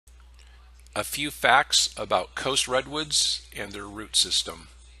A few facts about coast redwoods and their root system.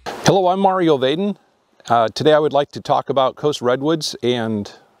 Hello, I'm Mario Vaden. Today I would like to talk about coast redwoods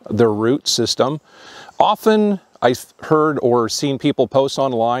and their root system. Often I've heard or seen people post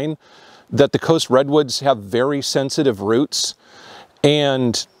online that the coast redwoods have very sensitive roots,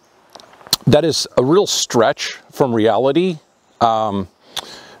 and that is a real stretch from reality.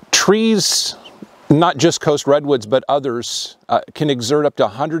 Trees, not just coast redwoods, but others, can exert up to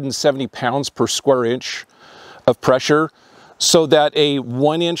 170 pounds per square inch of pressure, so that a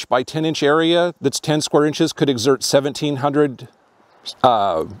 1 inch by 10 inch area that's 10 square inches could exert 1,700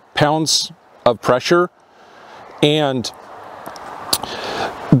 pounds of pressure. And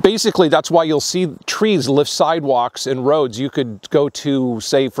basically that's why you'll see trees lift sidewalks and roads. You could go to,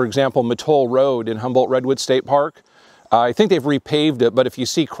 say, for example, Mattole Road in Humboldt-Redwood State Park. I think they've repaved it, but if you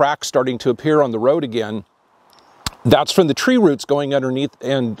see cracks starting to appear on the road again, that's from the tree roots going underneath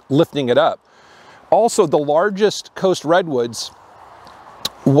and lifting it up. Also, the largest coast redwoods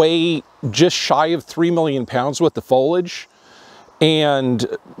weigh just shy of 3 million pounds with the foliage, and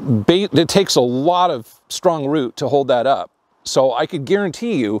it takes a lot of strong root to hold that up. So I could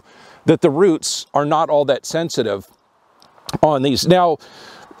guarantee you that the roots are not all that sensitive on these. Now,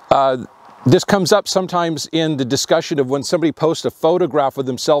 this comes up sometimes in the discussion of when somebody posts a photograph of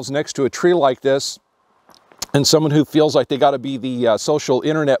themselves next to a tree like this, and someone who feels like they got to be the social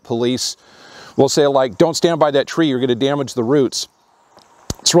internet police will say, like, don't stand by that tree, you're going to damage the roots.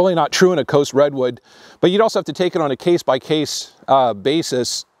 It's really not true in a coast redwood, but you'd also have to take it on a case-by-case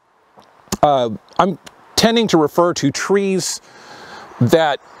basis. I'm tending to refer to trees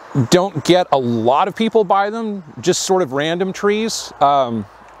that don't get a lot of people by them, just sort of random trees.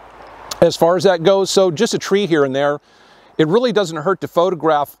 As far as that goes, so just a tree here and there, it really doesn't hurt to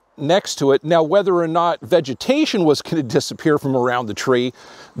photograph next to it. Now, whether or not vegetation was going to disappear from around the tree,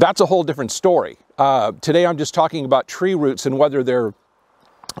 that's a whole different story. Today I'm just talking about tree roots and whether they're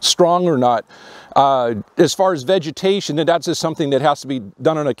strong or not. As far as vegetation, that's just something that has to be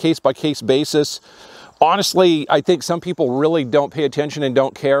done on a case-by-case basis. Honestly, I think some people really don't pay attention and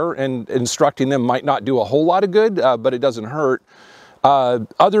don't care, and instructing them might not do a whole lot of good, but it doesn't hurt.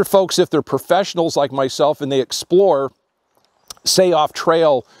 Other folks, if they're professionals like myself and they explore, say off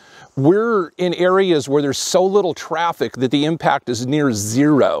trail, we're in areas where there's so little traffic that the impact is near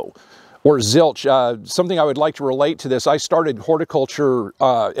zero or zilch. Something I would like to relate to this, I started horticulture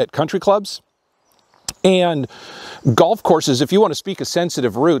at country clubs and golf courses. If you want to speak of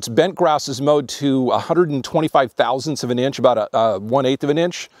sensitive roots, bent grass is mowed to 125 thousandths of an inch, about a 1/8 of an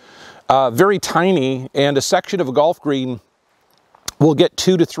inch, very tiny, and a section of a golf green will get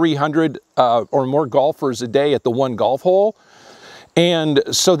 200 to 300 or more golfers a day at the one golf hole. And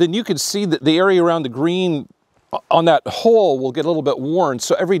so then you can see that the area around the green on that hole will get a little bit worn.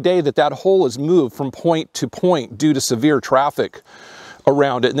 So every day that hole is moved from point to point due to severe traffic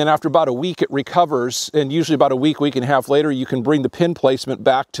around it. And then after about a week, it recovers. And usually about a week and a half later, you can bring the pin placement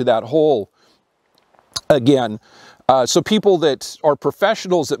back to that hole again. So people that are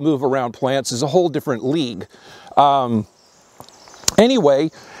professionals that move around plants is a whole different league.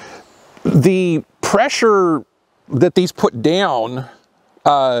 Anyway, the pressure that these put down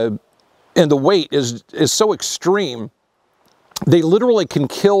and the weight is so extreme, they literally can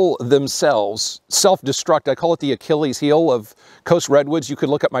kill themselves, self-destruct. I call it the Achilles heel of coast redwoods. You could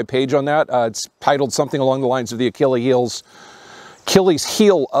look at my page on that. It's titled something along the lines of the Achilles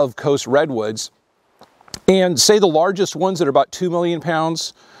heel of coast redwoods. And say the largest ones that are about 2 million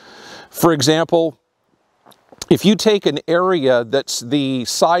pounds, for example, if you take an area that's the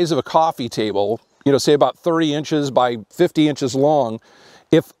size of a coffee table, you know, say about 30 inches by 50 inches long,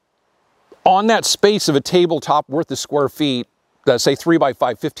 if on that space of a tabletop worth of square feet, say 3 by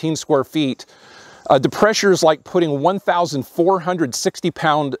 5, 15 square feet, the pressure is like putting 1,460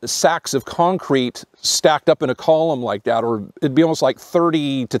 pound sacks of concrete stacked up in a column like that, or it'd be almost like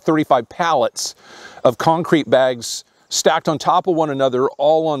 30 to 35 pallets of concrete bags stacked on top of one another,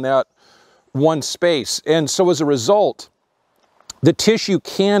 all on that one space. And so as a result, the tissue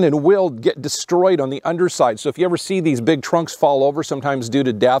can and will get destroyed on the underside. So if you ever see these big trunks fall over, sometimes due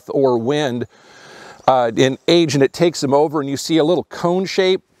to death or wind in age, and it takes them over, and you see a little cone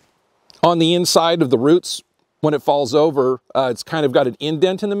shape on the inside of the roots when it falls over, it's kind of got an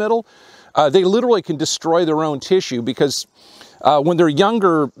indent in the middle. They literally can destroy their own tissue because when they're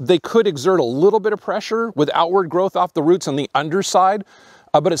younger, they could exert a little bit of pressure with outward growth off the roots on the underside.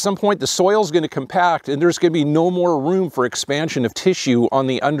 But at some point the soil is going to compact and there's going to be no more room for expansion of tissue on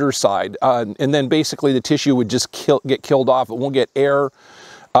the underside. And then basically the tissue would just get killed off. It won't get air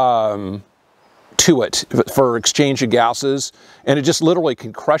to it for exchange of gases, and it just literally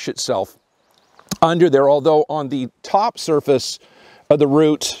can crush itself under there, although on the top surface of the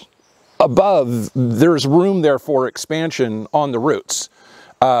root above, there's room there for expansion on the roots.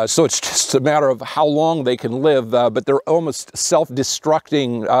 So it's just a matter of how long they can live, but they're almost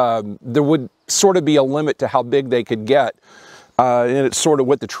self-destructing. There would sort of be a limit to how big they could get, and it's sort of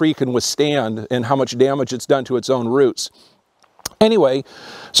what the tree can withstand and how much damage it's done to its own roots. Anyway,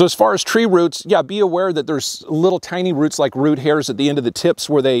 so as far as tree roots, yeah, be aware that there's little tiny roots like root hairs at the end of the tips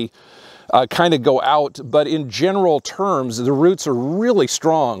where they kind of go out, but in general terms, the roots are really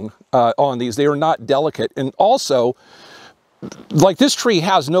strong on these. They are not delicate. And also, like this tree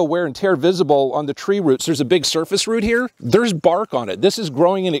has no wear and tear visible on the tree roots. There's a big surface root here. There's bark on it. This is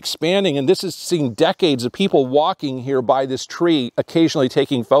growing and expanding, and this has seen decades of people walking here by this tree, occasionally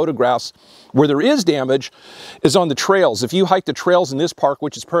taking photographs. Where there is damage is on the trails. If you hike the trails in this park,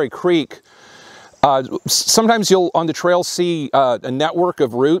 which is Prairie Creek, sometimes you'll on the trails see a network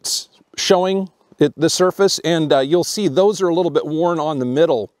of roots showing at the surface, and you'll see those are a little bit worn on the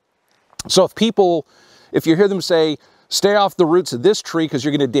middle. So if you hear them say, stay off the roots of this tree because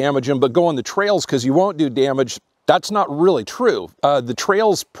you're going to damage them, but go on the trails because you won't do damage, that's not really true. The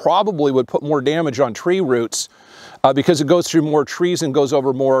trails probably would put more damage on tree roots because it goes through more trees and goes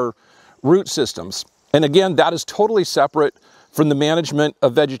over more root systems. And again, that is totally separate from the management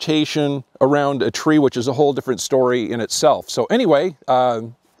of vegetation around a tree, which is a whole different story in itself. So anyway,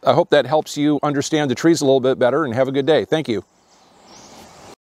 I hope that helps you understand the trees a little bit better, and have a good day. Thank you.